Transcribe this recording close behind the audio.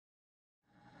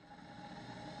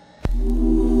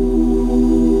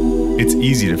It's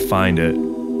easy to find it.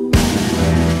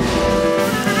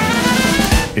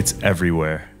 It's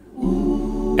everywhere.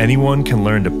 Anyone can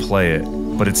learn to play it,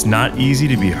 but it's not easy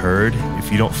to be heard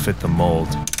if you don't fit the mold.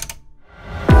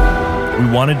 We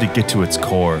wanted to get to its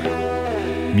core,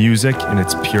 music in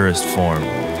its purest form,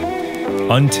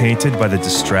 untainted by the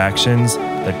distractions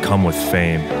that come with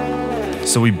fame.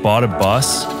 So we bought a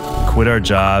bus, quit our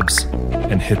jobs,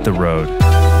 and hit the road.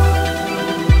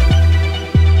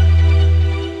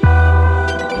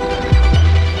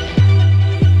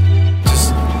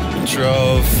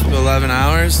 Drove 11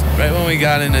 hours. Right when we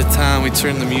got into town, we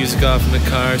turned the music off in the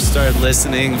car, started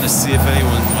listening to see if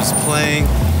anyone was playing,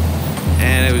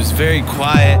 and it was very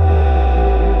quiet.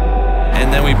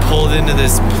 And then we pulled into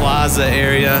this plaza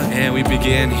area and we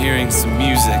began hearing some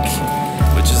music,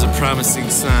 which is a promising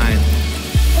sign.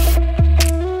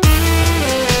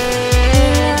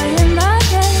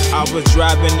 I was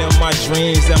driving in my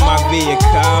dreams in my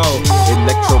vehicle.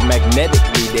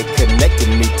 Electromagnetically, they connected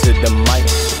me to the mic.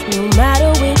 No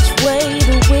matter which way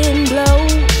the wind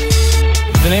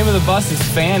blows. The name of the bus is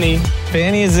Fanny.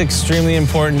 Fanny is extremely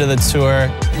important to the tour.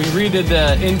 We redid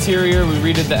the interior, we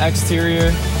redid the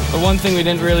exterior. But one thing we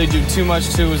didn't really do too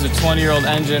much to was a 20-year-old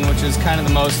engine, which is kind of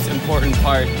the most important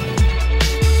part.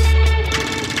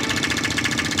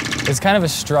 It's kind of a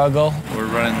struggle. We're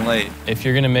running late. If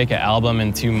you're gonna make an album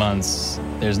in 2 months,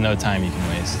 there's no time you can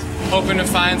waste. Hoping to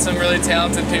find some really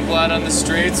talented people out on the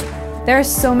streets. There are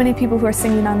so many people who are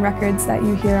singing on records that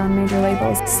you hear on major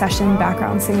labels, session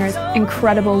background singers,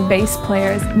 incredible bass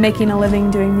players making a living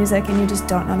doing music, and you just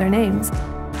don't know their names.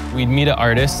 We'd meet an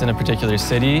artist in a particular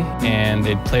city and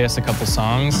they'd play us a couple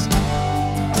songs.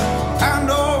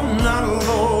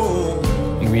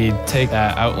 And we'd take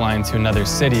that outline to another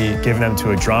city, Give them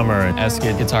to a drummer and ask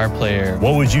a guitar player,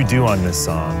 what would you do on this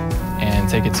song? and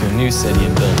take it to a new city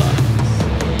and build up.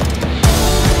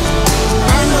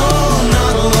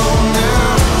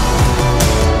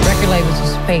 Record labels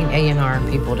used to pay A&R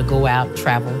people to go out,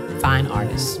 travel, find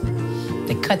artists.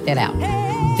 They cut that out.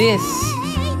 This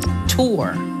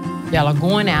tour, y'all are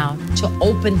going out to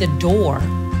open the door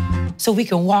so we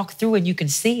can walk through and you can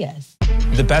see us.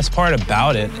 The best part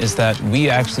about it is that we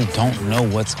actually don't know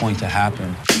what's going to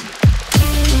happen.